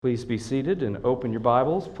Please be seated and open your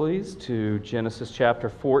Bibles, please, to Genesis chapter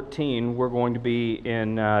 14. We're going to be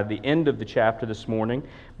in the end of the chapter this morning,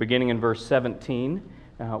 beginning in verse 17.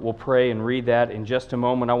 We'll pray and read that in just a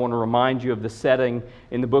moment. I want to remind you of the setting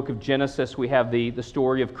in the book of Genesis. We have the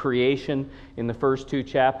story of creation in the first two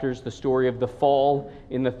chapters, the story of the fall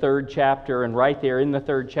in the third chapter, and right there in the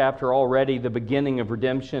third chapter already the beginning of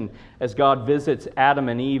redemption as God visits Adam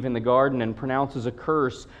and Eve in the garden and pronounces a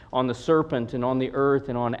curse on the serpent and on the earth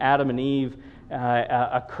and on Adam and Eve,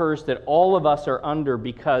 a curse that all of us are under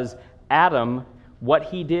because Adam,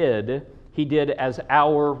 what he did as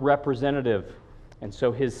our representative. And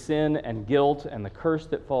so his sin and guilt and the curse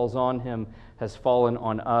that falls on him has fallen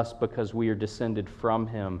on us because we are descended from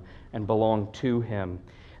him and belong to him.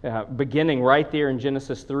 Beginning right there in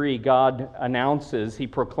Genesis 3, God announces, he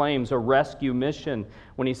proclaims a rescue mission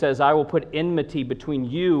when he says, I will put enmity between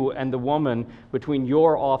you and the woman, between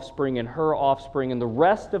your offspring and her offspring. And the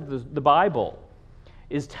rest of the Bible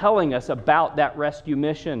is telling us about that rescue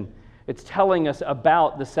mission. It's telling us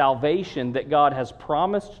about the salvation that God has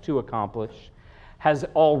promised to accomplish, has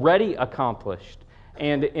already accomplished,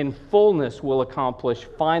 and in fullness will accomplish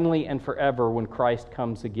finally and forever when Christ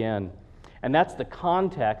comes again. And that's the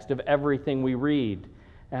context of everything we read.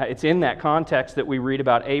 It's in that context that we read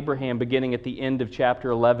about Abraham beginning at the end of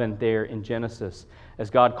chapter 11 there in Genesis,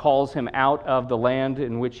 as God calls him out of the land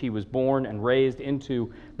in which he was born and raised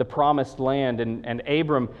into the promised land. And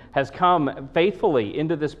Abram has come faithfully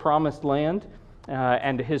into this promised land,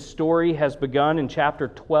 and his story has begun in chapter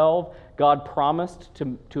 12. God promised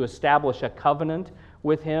to establish a covenant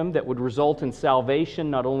with him that would result in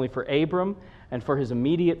salvation not only for Abram and for his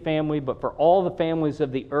immediate family, but for all the families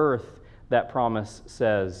of the earth, that promise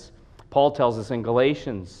says. Paul tells us in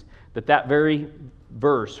Galatians that very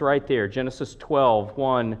verse right there, Genesis 12,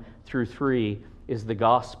 1 through 3, is the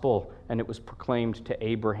gospel, and it was proclaimed to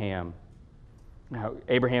Abraham. Now,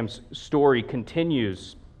 Abraham's story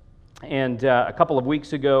continues, and a couple of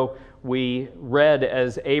weeks ago, we read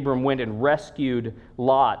as Abram went and rescued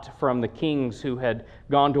Lot from the kings who had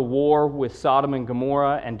gone to war with Sodom and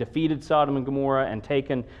Gomorrah and defeated Sodom and Gomorrah and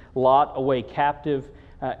taken Lot away captive.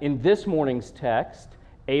 In this morning's text,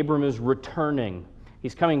 Abram is returning.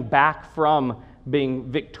 He's coming back from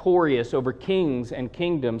being victorious over kings and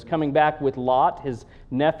kingdoms, coming back with Lot, his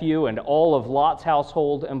nephew, and all of Lot's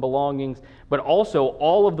household and belongings, but also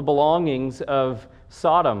all of the belongings of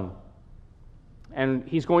Sodom. And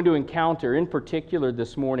he's going to encounter, in particular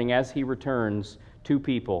this morning as he returns, two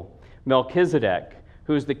people. Melchizedek,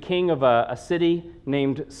 who is the king of a city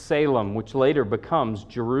named Salem, which later becomes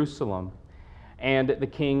Jerusalem, and the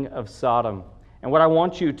king of Sodom. And what I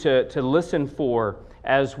want you to listen for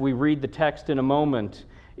as we read the text in a moment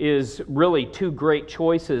is really two great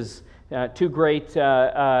choices, two great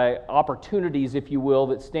opportunities, if you will,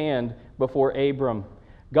 that stand before Abram.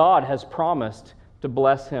 God has promised to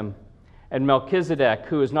bless him. And Melchizedek,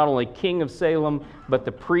 who is not only king of Salem, but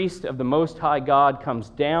the priest of the Most High God, comes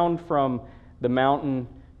down from the mountain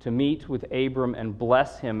to meet with Abram and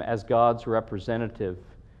bless him as God's representative.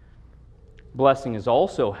 Blessing is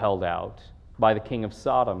also held out by the king of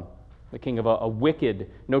Sodom, the king of a wicked,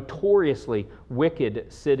 notoriously wicked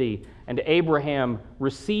city. And Abraham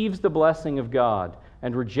receives the blessing of God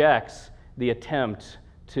and rejects the attempt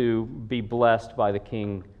to be blessed by the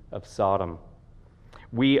king of Sodom.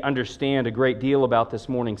 We understand a great deal about this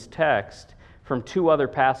morning's text from two other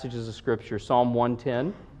passages of Scripture, Psalm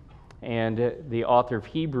 110 and the author of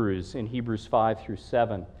Hebrews in Hebrews 5 through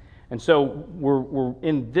 7. And so we're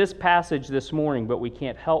in this passage this morning, but we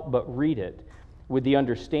can't help but read it with the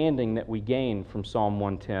understanding that we gain from Psalm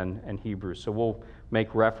 110 and Hebrews. So we'll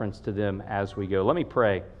make reference to them as we go. Let me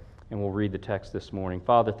pray, and we'll read the text this morning.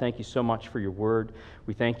 Father, thank you so much for your word.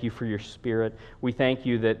 We thank you for your Spirit. We thank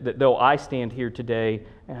you that though I stand here today,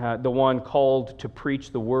 the one called to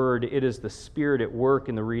preach the word, it is the Spirit at work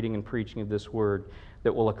in the reading and preaching of this word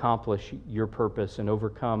that will accomplish your purpose and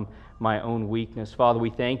overcome my own weakness. Father, we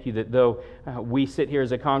thank you that though we sit here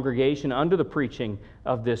as a congregation under the preaching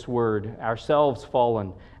of this word, ourselves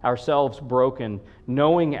fallen, ourselves broken,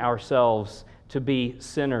 knowing ourselves to be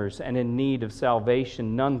sinners and in need of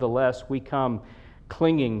salvation, nonetheless we come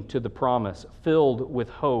clinging to the promise, filled with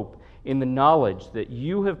hope in the knowledge that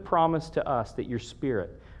you have promised to us that your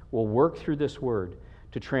Spirit will work through this word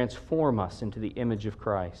to transform us into the image of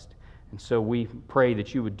Christ. And so we pray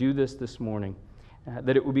that you would do this morning,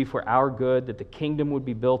 that it would be for our good, that the kingdom would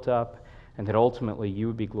be built up, and that ultimately you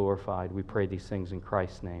would be glorified. We pray these things in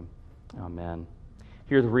Christ's name. Amen.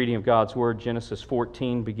 Hear the reading of God's word, Genesis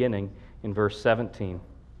 14, beginning in verse 17.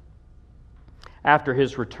 After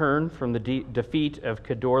his return from the defeat of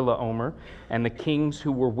Kedorlaomer and the kings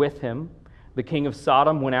who were with him, the king of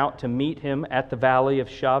Sodom went out to meet him at the valley of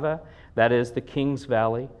Shaveh, that is, the king's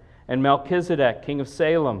valley. And Melchizedek, king of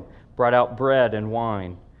Salem, brought out bread and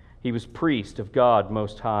wine. He was priest of God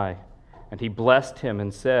Most High. And he blessed him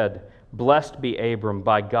and said, Blessed be Abram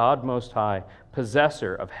by God Most High,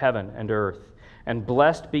 possessor of heaven and earth. And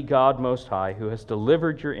blessed be God Most High, who has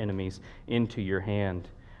delivered your enemies into your hand.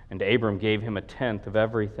 And Abram gave him 1/10 of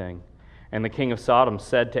everything. And the king of Sodom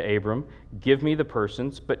said to Abram, Give me the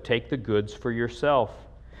persons, but take the goods for yourself.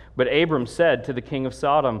 But Abram said to the king of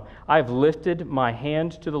Sodom, I have lifted my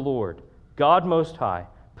hand to the Lord, God Most High,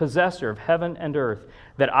 possessor of heaven and earth,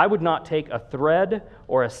 that I would not take a thread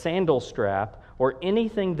or a sandal strap or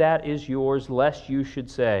anything that is yours, lest you should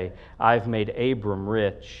say, I have made Abram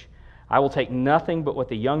rich. I will take nothing but what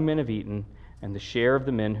the young men have eaten, and the share of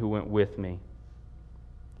the men who went with me.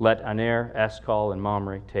 Let Aner, Eshcol, and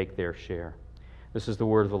Mamre take their share. This is the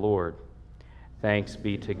word of the Lord. Thanks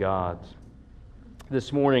be to God.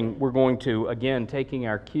 This morning, we're going to, again, taking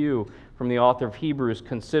our cue from the author of Hebrews,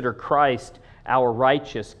 consider Christ, our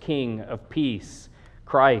righteous King of peace.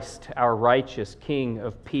 Christ, our righteous King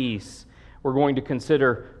of peace. We're going to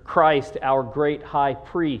consider Christ, our great high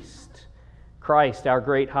priest. Christ, our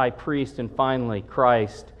great high priest. And finally,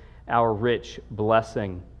 Christ, our rich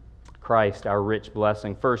blessing. Christ, our rich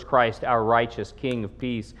blessing. First, Christ, our righteous King of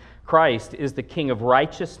peace. Christ is the King of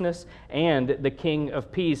righteousness and the King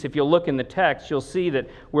of peace. If you'll look in the text, you'll see that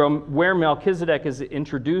where Melchizedek is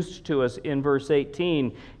introduced to us in verse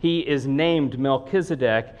 18, he is named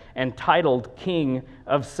Melchizedek and titled King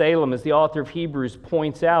of Salem. As the author of Hebrews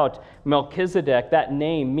points out, Melchizedek, that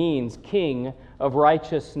name means King of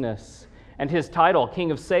righteousness. And his title, King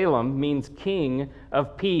of Salem, means King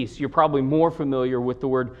of Peace. You're probably more familiar with the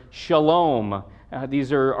word Shalom.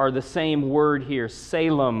 These are the same word here,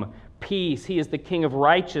 Salem, peace. He is the King of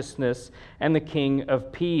righteousness and the King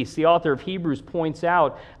of peace. The author of Hebrews points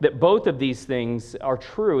out that both of these things are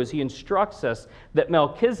true as he instructs us that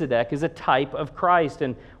Melchizedek is a type of Christ.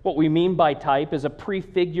 And what we mean by type is a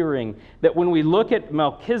prefiguring, that when we look at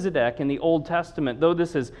Melchizedek in the Old Testament, though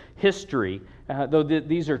this is history,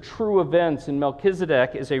 these are true events, and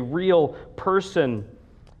Melchizedek is a real person,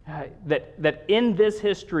 that in this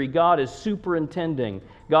history God is superintending,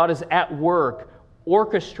 God is at work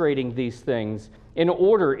orchestrating these things in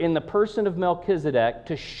order, in the person of Melchizedek,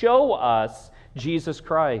 to show us Jesus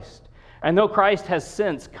Christ. And though Christ has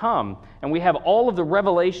since come, and we have all of the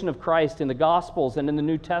revelation of Christ in the Gospels and in the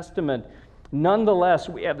New Testament, nonetheless,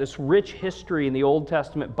 we have this rich history in the Old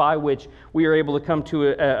Testament by which we are able to come to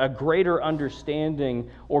a greater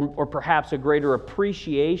understanding or perhaps a greater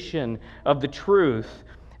appreciation of the truth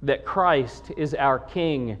that Christ is our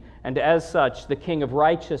King, and as such, the King of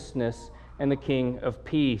righteousness and the King of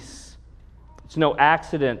peace. It's no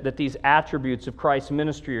accident that these attributes of Christ's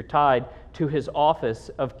ministry are tied to his office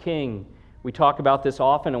of King. We talk about this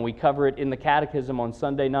often, and we cover it in the Catechism on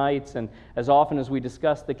Sunday nights, and as often as we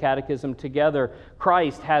discuss the Catechism together,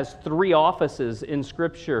 Christ has 3 offices in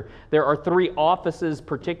Scripture. There are 3 offices,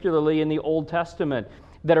 particularly in the Old Testament,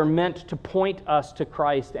 that are meant to point us to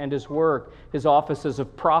Christ and his work, his offices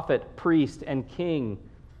of prophet, priest, and king.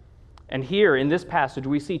 And here in this passage,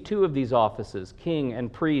 we see 2 of these offices, king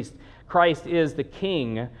and priest. Christ is the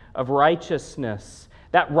King of righteousness.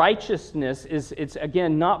 That righteousness it's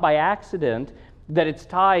again not by accident that it's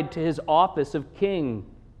tied to his office of king.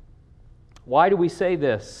 Why do we say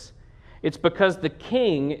this? It's because the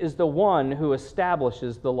king is the one who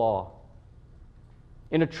establishes the law.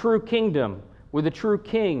 In a true kingdom, with a true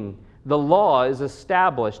king, the law is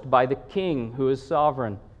established by the king who is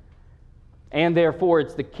sovereign. And therefore,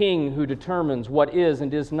 it's the king who determines what is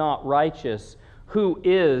and is not righteous, who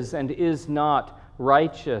is and is not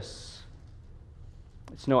righteous.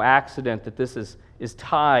 It's no accident that this is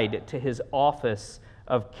tied to his office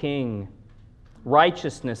of king.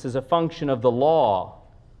 Righteousness is a function of the law,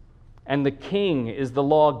 and the king is the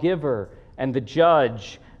lawgiver and the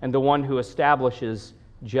judge and the one who establishes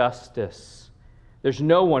justice. There's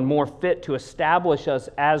no one more fit to establish us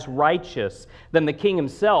as righteous than the king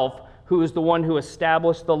himself, who is the one who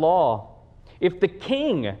established the law. If the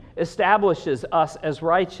king establishes us as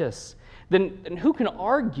righteous, then who can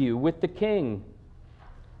argue with the king?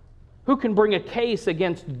 Who can bring a case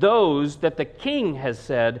against those that the king has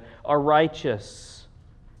said are righteous?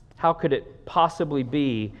 How could it possibly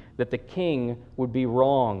be that the king would be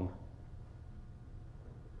wrong?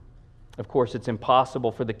 Of course, it's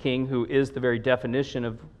impossible for the king, who is the very definition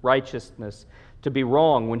of righteousness, to be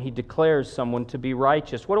wrong when he declares someone to be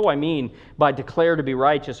righteous. What do I mean by declare to be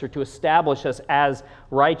righteous or to establish us as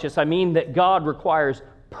righteous? I mean that God requires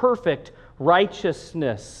perfect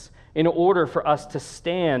righteousness in order for us to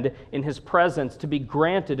stand in His presence, to be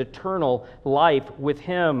granted eternal life with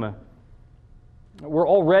Him. We're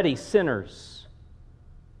already sinners,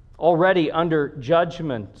 already under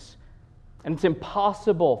judgment, and it's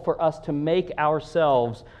impossible for us to make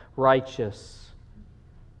ourselves righteous.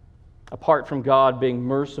 Apart from God being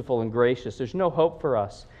merciful and gracious, there's no hope for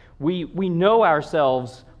us. We know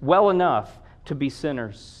ourselves well enough to be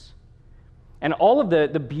sinners. And all of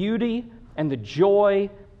the beauty and the joy,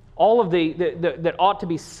 all of that ought to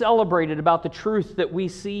be celebrated about the truth that we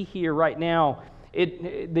see here right now,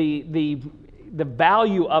 the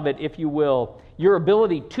value of it, if you will, your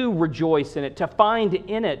ability to rejoice in it, to find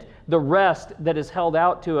in it the rest that is held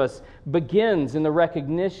out to us, begins in the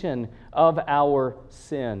recognition of our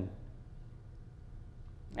sin.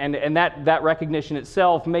 And that recognition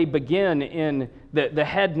itself may begin in the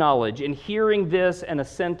head knowledge, in hearing this and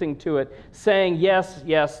assenting to it, saying,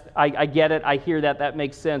 yes, I get it, I hear that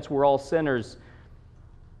makes sense, we're all sinners.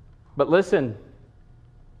 But listen,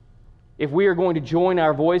 if we are going to join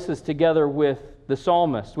our voices together with the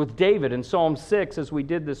psalmist, with David in Psalm 6, as we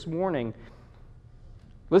did this morning,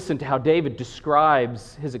 listen to how David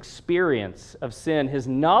describes his experience of sin, his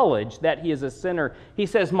knowledge that he is a sinner. He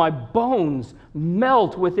says, "My bones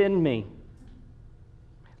melt within me."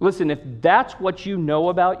 Listen, if that's what you know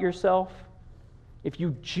about yourself, if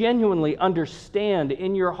you genuinely understand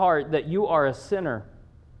in your heart that you are a sinner,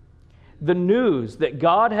 the news that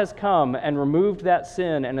God has come and removed that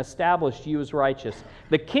sin and established you as righteous,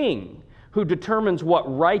 the King who determines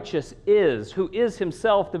what righteous is, who is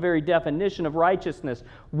himself the very definition of righteousness,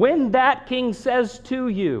 when that king says to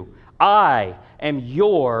you, "I am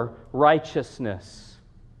your righteousness,"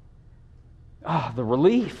 the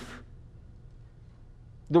relief,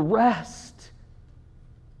 the rest.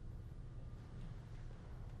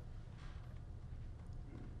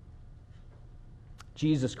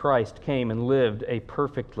 Jesus Christ came and lived a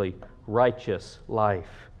perfectly righteous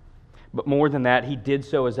life. But more than that, He did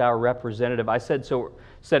so as our representative. I said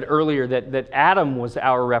earlier that Adam was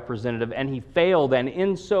our representative, and he failed, and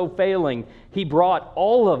in so failing, he brought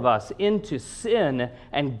all of us into sin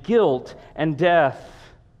and guilt and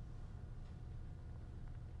death.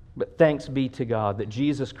 But thanks be to God that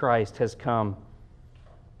Jesus Christ has come,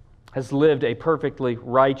 has lived a perfectly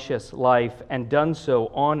righteous life, and done so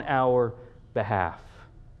on our behalf.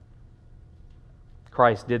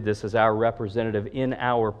 Christ did this as our representative in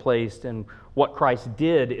our place, and what Christ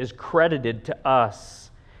did is credited to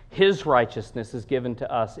us. His righteousness is given to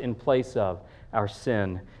us in place of our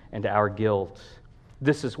sin and our guilt.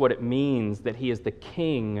 This is what it means that He is the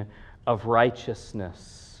King of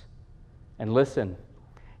righteousness. And listen,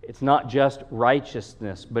 it's not just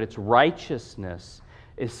righteousness, but it's righteousness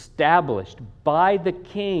established by the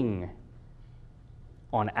King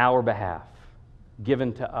on our behalf,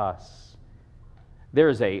 given to us. There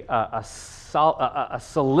is a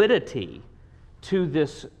solidity to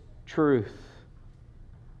this truth.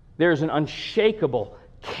 There is an unshakable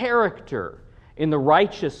character in the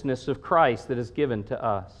righteousness of Christ that is given to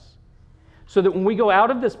us. So that when we go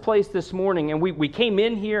out of this place this morning, and we came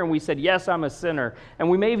in here and we said, "Yes, I'm a sinner," and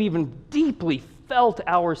we may have even deeply felt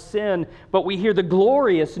our sin, but we hear the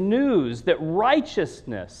glorious news that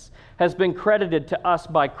righteousness has been credited to us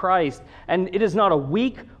by Christ, and it is not a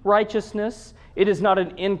weak righteousness. It is not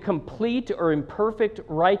an incomplete or imperfect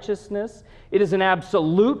righteousness. It is an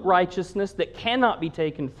absolute righteousness that cannot be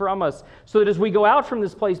taken from us, so that as we go out from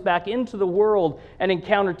this place back into the world and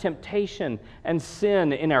encounter temptation and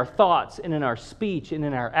sin in our thoughts and in our speech and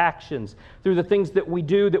in our actions, through the things that we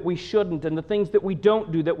do that we shouldn't and the things that we don't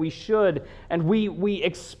do that we should, and we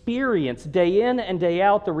experience day in and day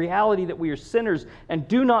out the reality that we are sinners and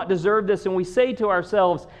do not deserve this, and we say to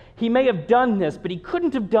ourselves, "He may have done this, but He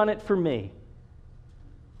couldn't have done it for me."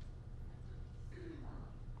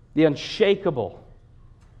 The unshakable,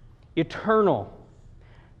 eternal,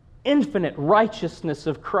 infinite righteousness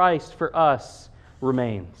of Christ for us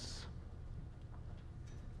remains.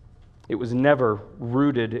 It was never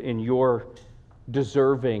rooted in your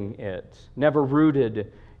deserving it, never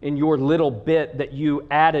rooted in your little bit that you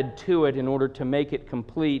added to it in order to make it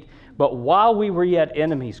complete. But while we were yet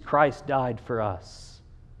enemies, Christ died for us.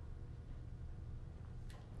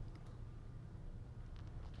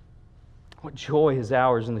 What joy is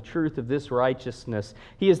ours in the truth of this righteousness.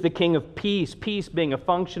 He is the King of peace, peace being a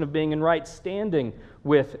function of being in right standing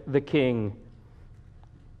with the King.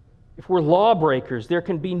 if we're lawbreakers, there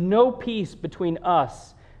can be no peace between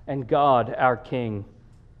us and God, our King.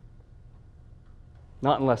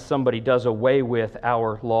 Not unless somebody does away with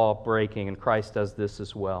our law breaking, and Christ does this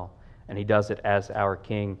as well, and He does it as our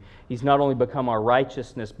King. He's not only become our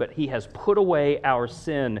righteousness, but He has put away our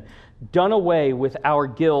sin, done away with our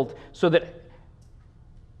guilt, so that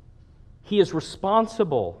He is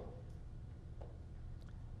responsible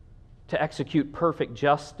to execute perfect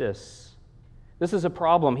justice. This is a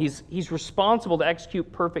problem. He's responsible to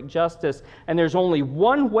execute perfect justice, and there's only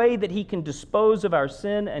one way that He can dispose of our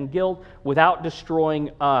sin and guilt without destroying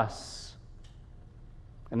us.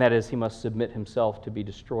 And that is, He must submit Himself to be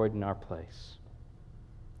destroyed in our place.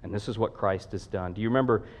 And this is what Christ has done. Do you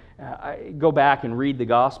remember, go back and read the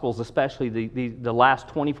Gospels, especially the last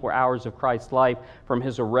 24 hours of Christ's life from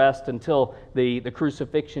His arrest until the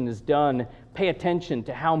crucifixion is done. Pay attention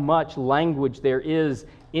to how much language there is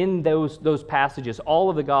in those passages, all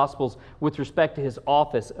of the Gospels, with respect to His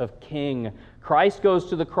office of King. Christ goes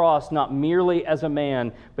to the cross not merely as a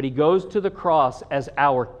man, but He goes to the cross as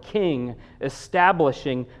our King,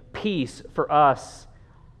 establishing peace for us.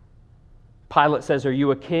 Pilate says, "Are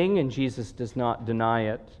you a king?" And Jesus does not deny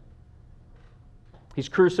it. He's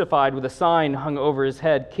crucified with a sign hung over His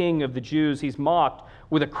head, King of the Jews. He's mocked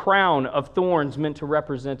with a crown of thorns meant to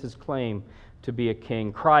represent His claim to be a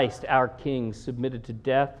king. Christ, our King, submitted to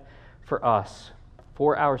death for us,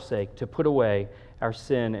 for our sake, to put away our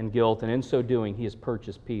sin and guilt, and in so doing, He has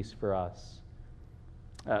purchased peace for us.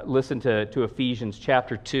 Listen to Ephesians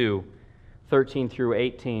chapter 2, 13 through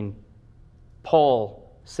 18. Paul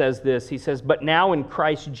says this. He says, "But now in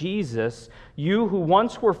Christ Jesus, you who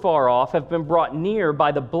once were far off have been brought near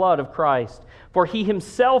by the blood of Christ. For He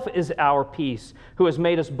Himself is our peace, who has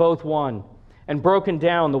made us both one, and broken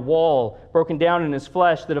down in His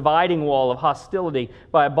flesh, the dividing wall of hostility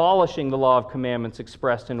by abolishing the law of commandments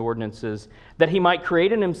expressed in ordinances, that He might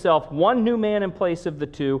create in Himself one new man in place of the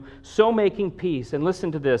two, so making peace," and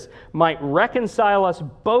listen to this, "might reconcile us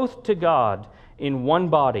both to God in one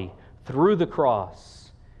body through the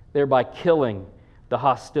cross, thereby killing the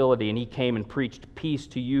hostility. And He came and preached peace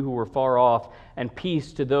to you who were far off, and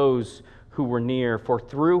peace to those who were near. For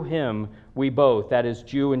through Him we both," that is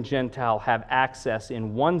Jew and Gentile, "have access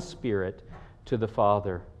in one Spirit to the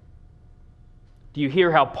Father." Do you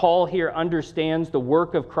hear how Paul here understands the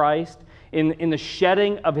work of Christ in the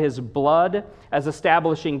shedding of His blood as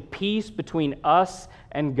establishing peace between us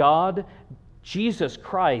and God? Jesus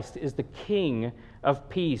Christ is the King of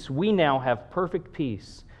peace. We now have perfect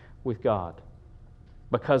peace with God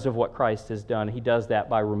because of what Christ has done. He does that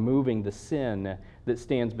by removing the sin that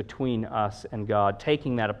stands between us and God,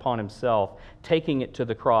 taking that upon Himself, taking it to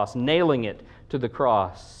the cross, nailing it to the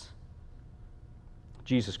cross.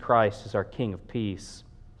 Jesus Christ is our King of peace.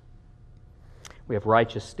 We have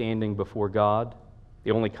righteous standing before God,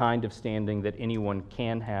 the only kind of standing that anyone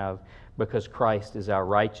can have, because Christ is our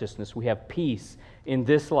righteousness. We have peace in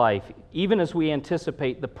this life, even as we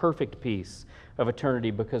anticipate the perfect peace of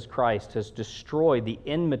eternity, because Christ has destroyed the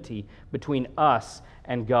enmity between us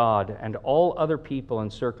and God, and all other people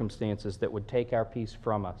and circumstances that would take our peace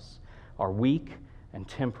from us are weak and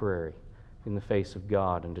temporary in the face of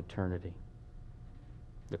God and eternity.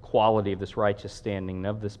 The quality of this righteous standing and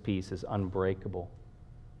of this peace is unbreakable.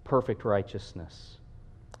 Perfect righteousness,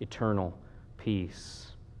 eternal peace.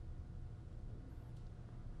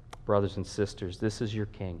 Brothers and sisters, this is your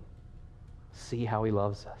King. See how He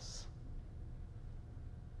loves us.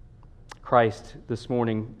 Christ, this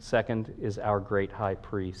morning, second, is our great high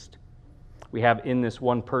priest. We have in this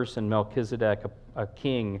one person, Melchizedek, a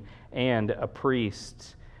king and a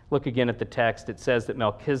priest. Look again at the text. It says that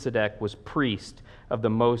Melchizedek was priest of the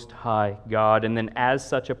Most High God, and then as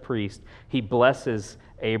such a priest, he blesses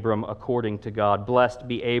Abram according to God. Blessed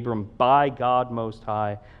be Abram by God Most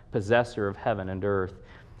High, possessor of heaven and earth.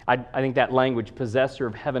 I think that language, possessor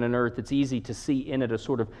of heaven and earth, it's easy to see in it a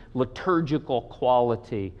sort of liturgical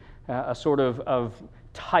quality, a sort of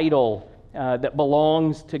title that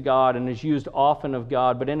belongs to God and is used often of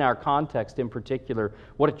God, but in our context in particular,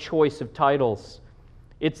 what a choice of titles.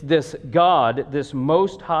 It's this God, this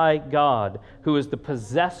Most High God, who is the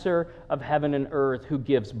possessor of heaven and earth, who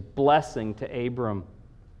gives blessing to Abram,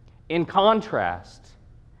 in contrast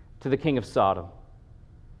to the king of Sodom,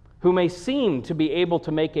 who may seem to be able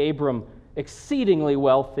to make Abram exceedingly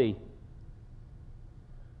wealthy,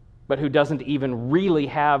 but who doesn't even really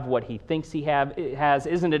have what he thinks he has.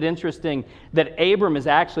 Isn't it interesting that Abram is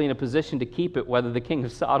actually in a position to keep it whether the king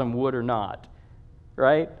of Sodom would or not,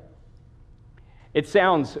 right? It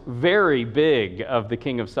sounds very big of the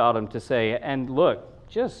king of Sodom to say, and look,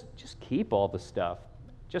 just keep all the stuff.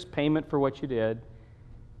 Just payment for what you did.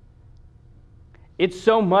 It's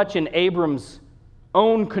so much in Abram's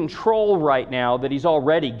own control right now that he's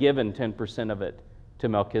already given 10% of it to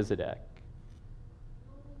Melchizedek.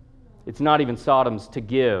 It's not even Sodom's to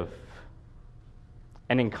give.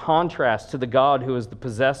 And in contrast to the God who is the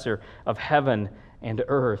possessor of heaven and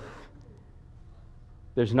earth,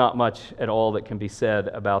 there's not much at all that can be said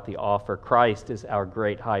about the offer. Christ is our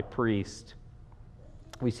great high priest.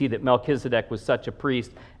 We see that Melchizedek was such a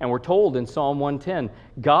priest, and we're told in Psalm 110,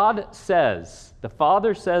 God says, the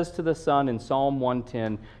Father says to the Son in Psalm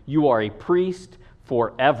 110, you are a priest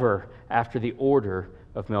forever after the order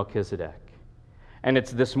of Melchizedek. And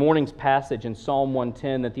it's this morning's passage in Psalm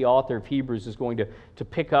 110 that the author of Hebrews is going to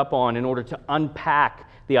pick up on in order to unpack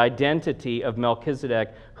the identity of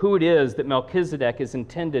Melchizedek, who it is that Melchizedek is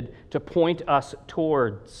intended to point us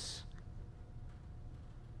towards.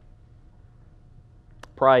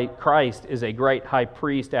 Christ is a great high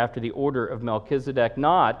priest after the order of Melchizedek,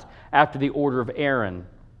 not after the order of Aaron,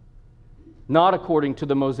 not according to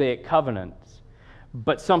the Mosaic covenant,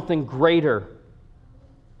 but something greater.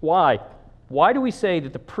 Why? Why do we say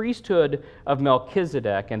that the priesthood of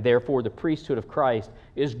Melchizedek, and therefore the priesthood of Christ,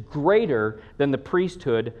 is greater than the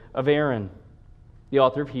priesthood of Aaron? The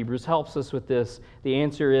author of Hebrews helps us with this. The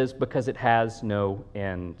answer is because it has no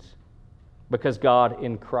end. Because God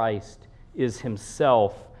in Christ is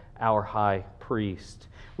himself our high priest.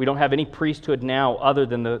 We don't have any priesthood now other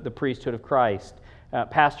than the priesthood of Christ.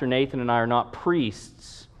 Pastor Nathan and I are not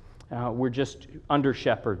priests. We're just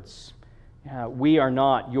under-shepherds. We are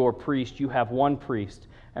not your priest. You have one priest,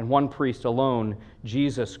 and one priest alone,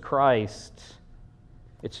 Jesus Christ.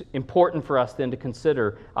 It's important for us then to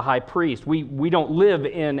consider a high priest. We don't live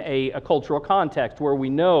in a cultural context where we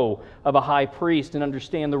know of a high priest and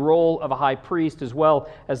understand the role of a high priest as well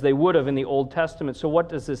as they would have in the Old Testament. So what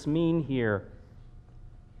does this mean here?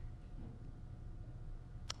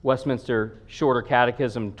 Westminster Shorter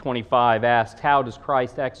Catechism 25 asks, how does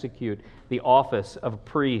Christ execute the office of a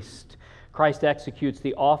priest? Christ executes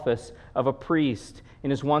the office of a priest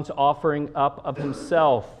in his once offering up of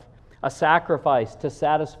himself, a sacrifice to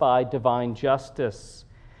satisfy divine justice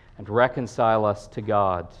and reconcile us to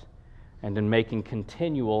God, and in making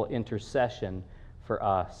continual intercession for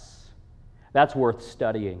us. That's worth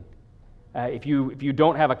studying. If you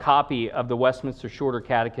don't have a copy of the Westminster Shorter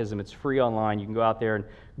Catechism, it's free online. You can go out there and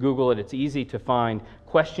Google it. It's easy to find.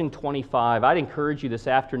 Question 25. I'd encourage you this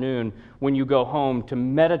afternoon when you go home to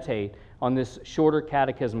meditate on this Shorter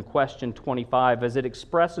Catechism, question 25, as it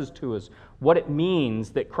expresses to us what it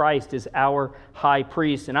means that Christ is our high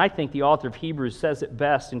priest. And I think the author of Hebrews says it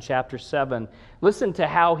best in chapter 7. Listen to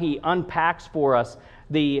how he unpacks for us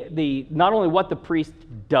the not only what the priest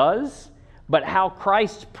does, but how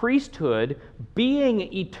Christ's priesthood,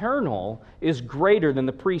 being eternal, is greater than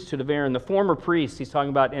the priesthood of Aaron. The former priests, he's talking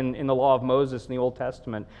about in the law of Moses in the Old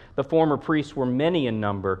Testament, the former priests were many in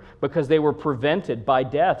number because they were prevented by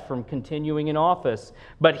death from continuing in office.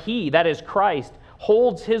 But he, that is Christ,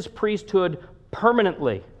 holds his priesthood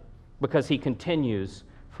permanently because he continues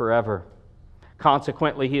forever.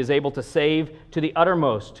 Consequently, he is able to save to the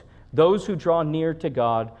uttermost those who draw near to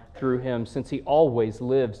God through him, since he always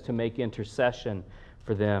lives to make intercession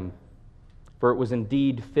for them. For it was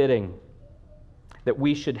indeed fitting that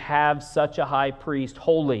we should have such a high priest,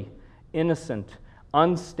 holy, innocent,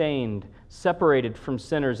 unstained, separated from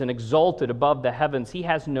sinners, and exalted above the heavens. He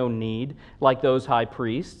has no need, like those high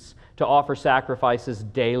priests, to offer sacrifices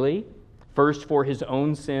daily, first for his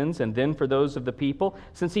own sins and then for those of the people,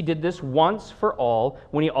 since he did this once for all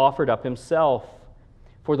when he offered up himself.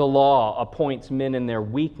 For the law appoints men in their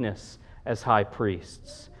weakness as high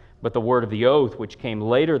priests. But the word of the oath, which came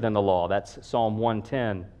later than the law, that's Psalm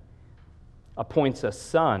 110, appoints a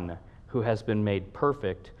son who has been made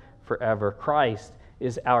perfect forever. Christ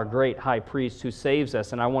is our great high priest who saves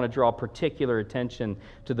us. And I want to draw particular attention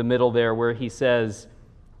to the middle there where he says,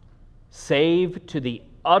 save to the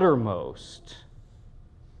uttermost,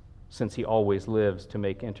 since he always lives to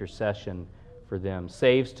make intercession for them.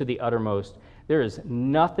 Saves to the uttermost. There is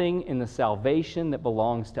nothing in the salvation that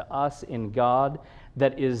belongs to us in God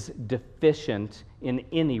that is deficient in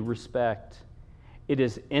any respect. It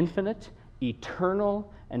is infinite,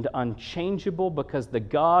 eternal, and unchangeable because the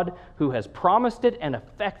God who has promised it and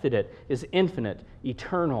effected it is infinite,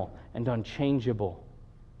 eternal, and unchangeable.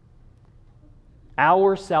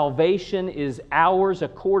 Our salvation is ours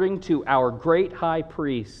according to our great high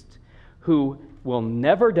priest who will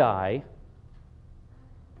never die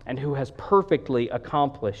and who has perfectly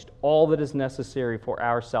accomplished all that is necessary for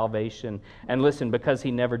our salvation. And listen, because he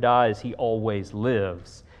never dies, he always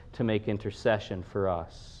lives to make intercession for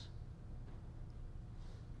us.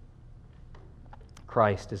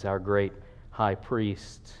 Christ is our great high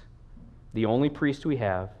priest. The only priest we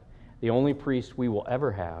have, the only priest we will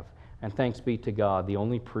ever have, and thanks be to God, the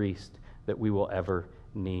only priest that we will ever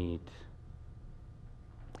need.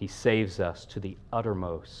 He saves us to the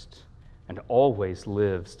uttermost and always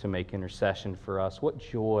lives to make intercession for us. What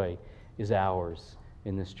joy is ours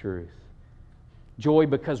in this truth? Joy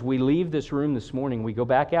because we leave this room this morning, we go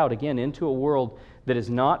back out again into a world that is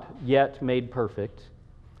not yet made perfect,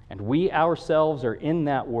 and we ourselves are in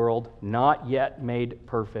that world not yet made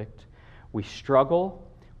perfect. We struggle,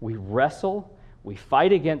 we wrestle, we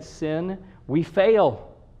fight against sin, we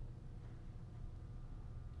fail.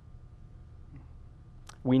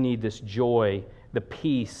 We need this joy, the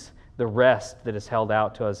peace, the rest that is held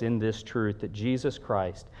out to us in this truth that Jesus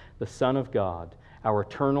Christ, the Son of God, our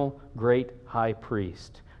eternal great high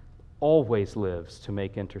priest, always lives to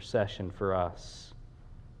make intercession for us.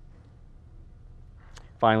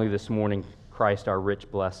 Finally, this morning, Christ, our rich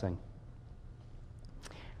blessing.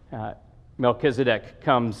 Melchizedek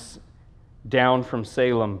comes down from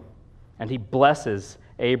Salem and he blesses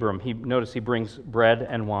Abram. Notice he brings bread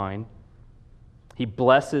and wine. He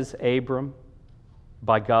blesses Abram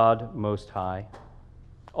by God Most High.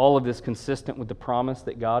 All of this consistent with the promise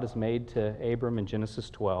that God has made to Abram in Genesis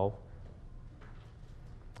 12.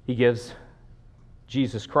 He gives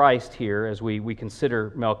Jesus Christ here, as we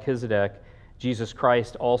consider Melchizedek. Jesus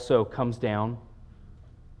Christ also comes down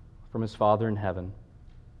from his Father in heaven.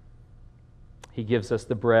 He gives us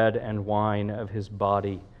the bread and wine of his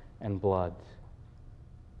body and blood.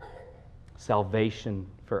 Salvation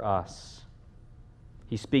for us.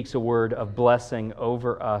 He speaks a word of blessing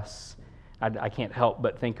over us. I can't help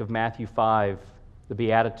but think of Matthew 5, the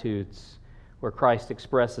Beatitudes, where Christ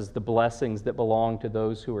expresses the blessings that belong to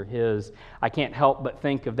those who are his. I can't help but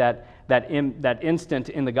think of that instant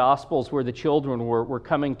in the Gospels where the children were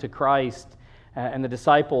coming to Christ and the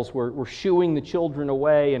disciples were shooing the children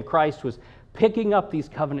away, and Christ was picking up these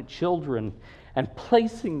covenant children and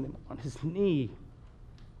placing them on his knee.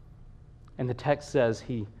 And the text says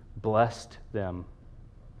he blessed them.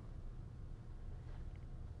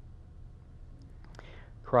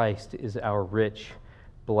 Christ is our rich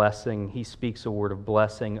blessing. He speaks a word of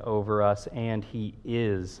blessing over us, and he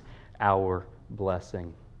is our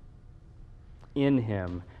blessing. In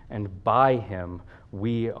him and by him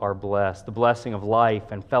we are blessed. The blessing of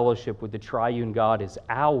life and fellowship with the triune God is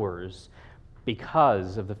ours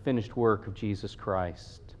because of the finished work of Jesus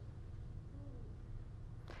Christ.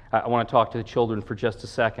 I want to talk to the children for just a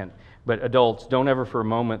second, but adults, don't ever for a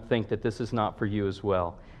moment think that this is not for you as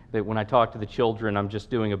well. That when I talk to the children, I'm just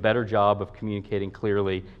doing a better job of communicating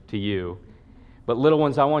clearly to you. But little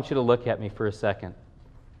ones, I want you to look at me for a second.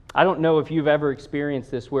 I don't know if you've ever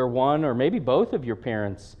experienced this where one or maybe both of your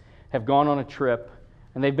parents have gone on a trip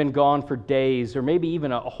and they've been gone for days or maybe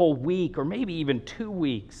even a whole week or maybe even 2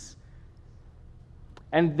 weeks.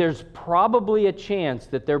 And there's probably a chance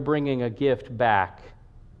that they're bringing a gift back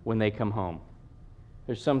when they come home.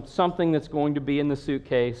 There's something that's going to be in the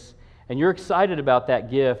suitcase, and you're excited about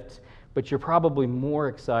that gift, but you're probably more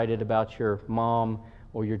excited about your mom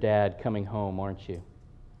or your dad coming home, aren't you?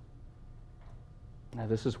 Now,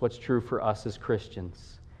 this is what's true for us as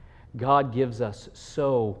Christians. God gives us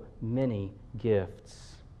so many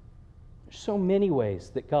gifts. There's so many ways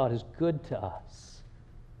that God is good to us.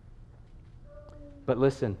 But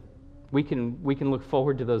listen, we can look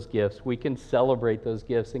forward to those gifts. We can celebrate those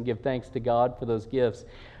gifts and give thanks to God for those gifts.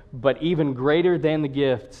 But even greater than the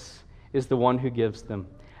gifts is the one who gives them.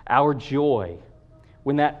 Our joy,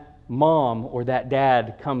 when that mom or that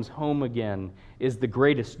dad comes home again, is the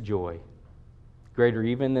greatest joy, greater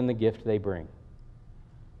even than the gift they bring.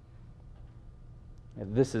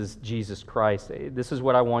 This is Jesus Christ. This is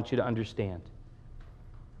what I want you to understand.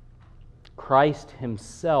 Christ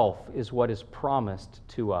himself is what is promised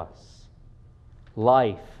to us.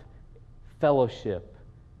 Life, fellowship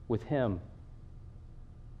with him.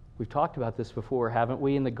 We've talked about this before, haven't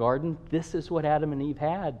we? In the garden, this is what Adam and Eve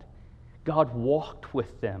had. God walked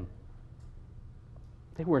with them.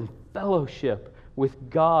 They were in fellowship with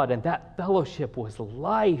God, and that fellowship was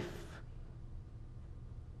life.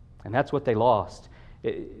 And that's what they lost.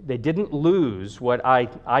 They didn't lose what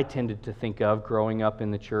I tended to think of growing up in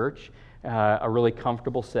the church, a really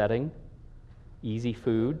comfortable setting, easy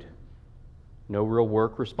food, no real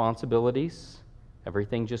work responsibilities.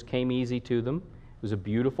 Everything just came easy to them. It was a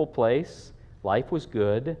beautiful place. Life was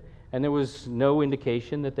good. And there was no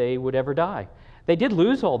indication that they would ever die. They did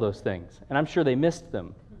lose all those things, and I'm sure they missed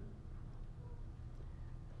them.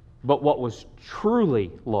 But what was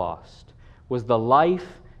truly lost was the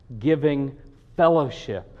life-giving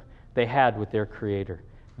fellowship they had with their Creator.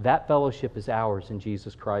 That fellowship is ours in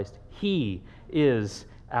Jesus Christ. He is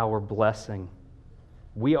our blessing.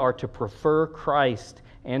 We are to prefer Christ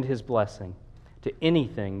and His blessing to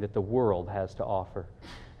anything that the world has to offer.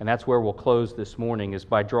 And that's where we'll close this morning, is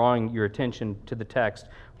by drawing your attention to the text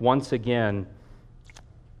once again.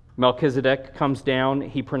 Melchizedek comes down.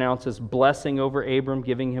 He pronounces blessing over Abram,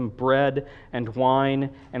 giving him bread and wine.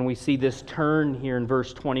 And we see this turn here in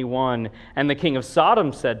verse 21. And the king of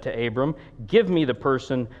Sodom said to Abram, "Give me the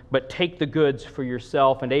person, but take the goods for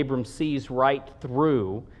yourself." And Abram sees right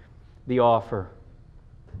through the offer.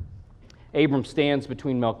 Abram stands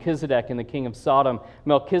between Melchizedek and the king of Sodom.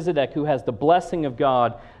 Melchizedek, who has the blessing of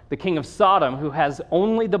God, the king of Sodom, who has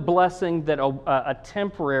only the blessing that a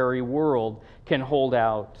temporary world can hold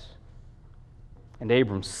out. And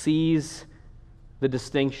Abram sees the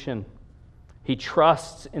distinction. He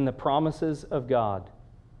trusts in the promises of God.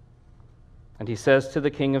 And he says to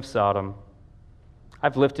the king of Sodom,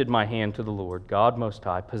 "I've lifted my hand to the Lord, God Most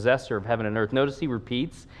High, possessor of heaven and earth." Notice he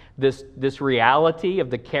repeats this reality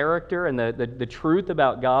of the character and the truth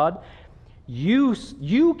about God.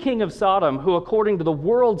 You, king of Sodom, who according to the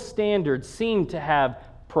world's standards seem to have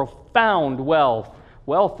profound wealth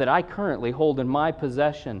that I currently hold in my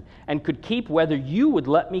possession and could keep whether you would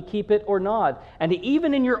let me keep it or not. And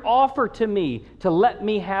even in your offer to me to let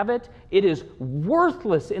me have it, it is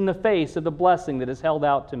worthless in the face of the blessing that is held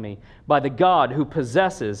out to me by the God who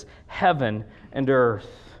possesses heaven and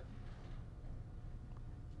earth.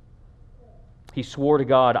 He swore to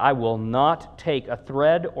God, "I will not take a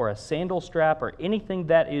thread or a sandal strap or anything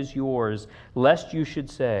that is yours, lest you should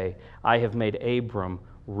say, 'I have made Abram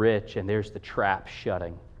rich.'" And there's the trap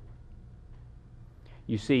shutting.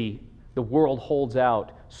 You see, the world holds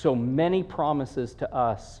out so many promises to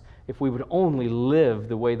us if we would only live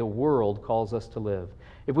the way the world calls us to live.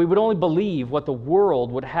 If we would only believe what the world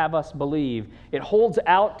would have us believe. It holds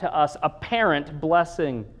out to us apparent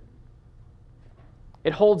blessing.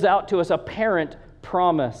 It holds out to us apparent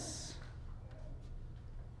promise.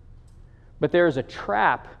 But there is a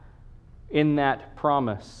trap in that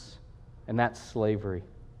promise, and that's slavery.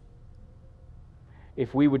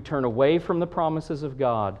 If we would turn away from the promises of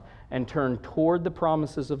God and turn toward the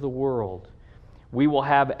promises of the world, we will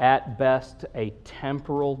have at best a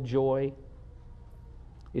temporal joy.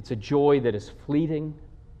 It's a joy that is fleeting.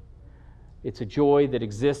 It's a joy that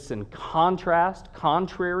exists in contrast,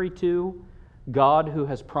 contrary to God who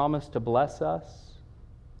has promised to bless us.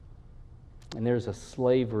 And there's a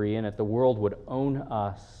slavery in it. The world would own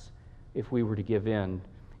us if we were to give in,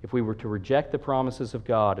 if we were to reject the promises of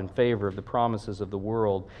God in favor of the promises of the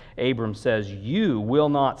world. Abram says, "You will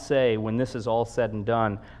not say when this is all said and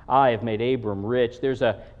done, 'I have made Abram rich.'" There's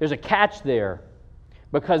a catch there.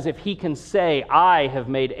 Because if he can say, "I have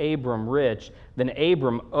made Abram rich," then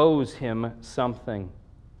Abram owes him something.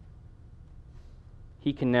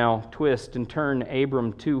 He can now twist and turn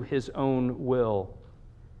Abram to his own will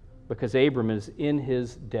because Abram is in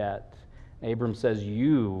his debt. Abram says,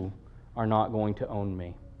 "You are not going to own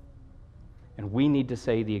me." And we need to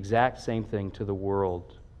say the exact same thing to the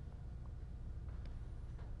world.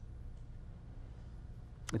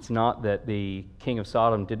 It's not that the king of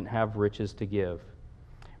Sodom didn't have riches to give,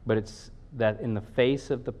 but it's that in the face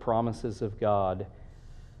of the promises of God,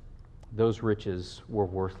 those riches were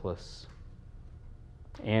worthless.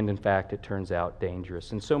 And in fact, it turns out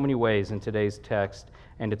dangerous. In so many ways in today's text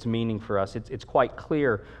and its meaning for us, it's quite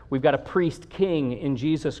clear. We've got a priest king in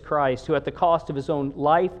Jesus Christ who at the cost of his own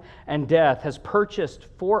life and death has purchased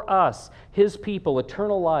for us, his people,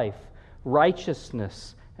 eternal life,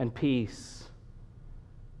 righteousness, and peace.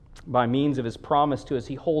 By means of his promise to us,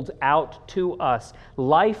 he holds out to us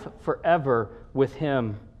life forever with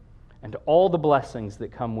him and all the blessings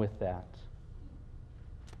that come with that.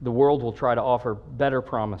 The world will try to offer better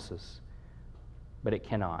promises, but it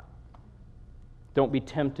cannot. Don't be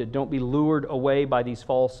tempted. Don't be lured away by these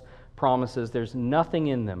false promises. There's nothing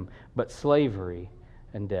in them but slavery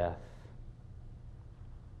and death.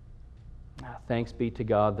 Thanks be to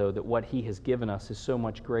God, though, that what he has given us is so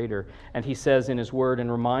much greater. And he says in his word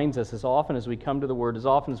and reminds us as often as we come to the word, as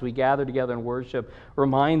often as we gather together in worship,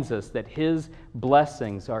 reminds us that his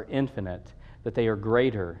blessings are infinite, that they are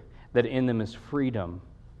greater, that in them is freedom,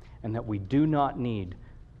 and that we do not need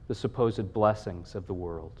the supposed blessings of the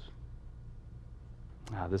world.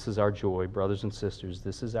 This is our joy, brothers and sisters.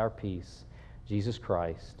 This is our peace. Jesus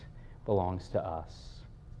Christ belongs to us.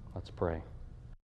 Let's pray.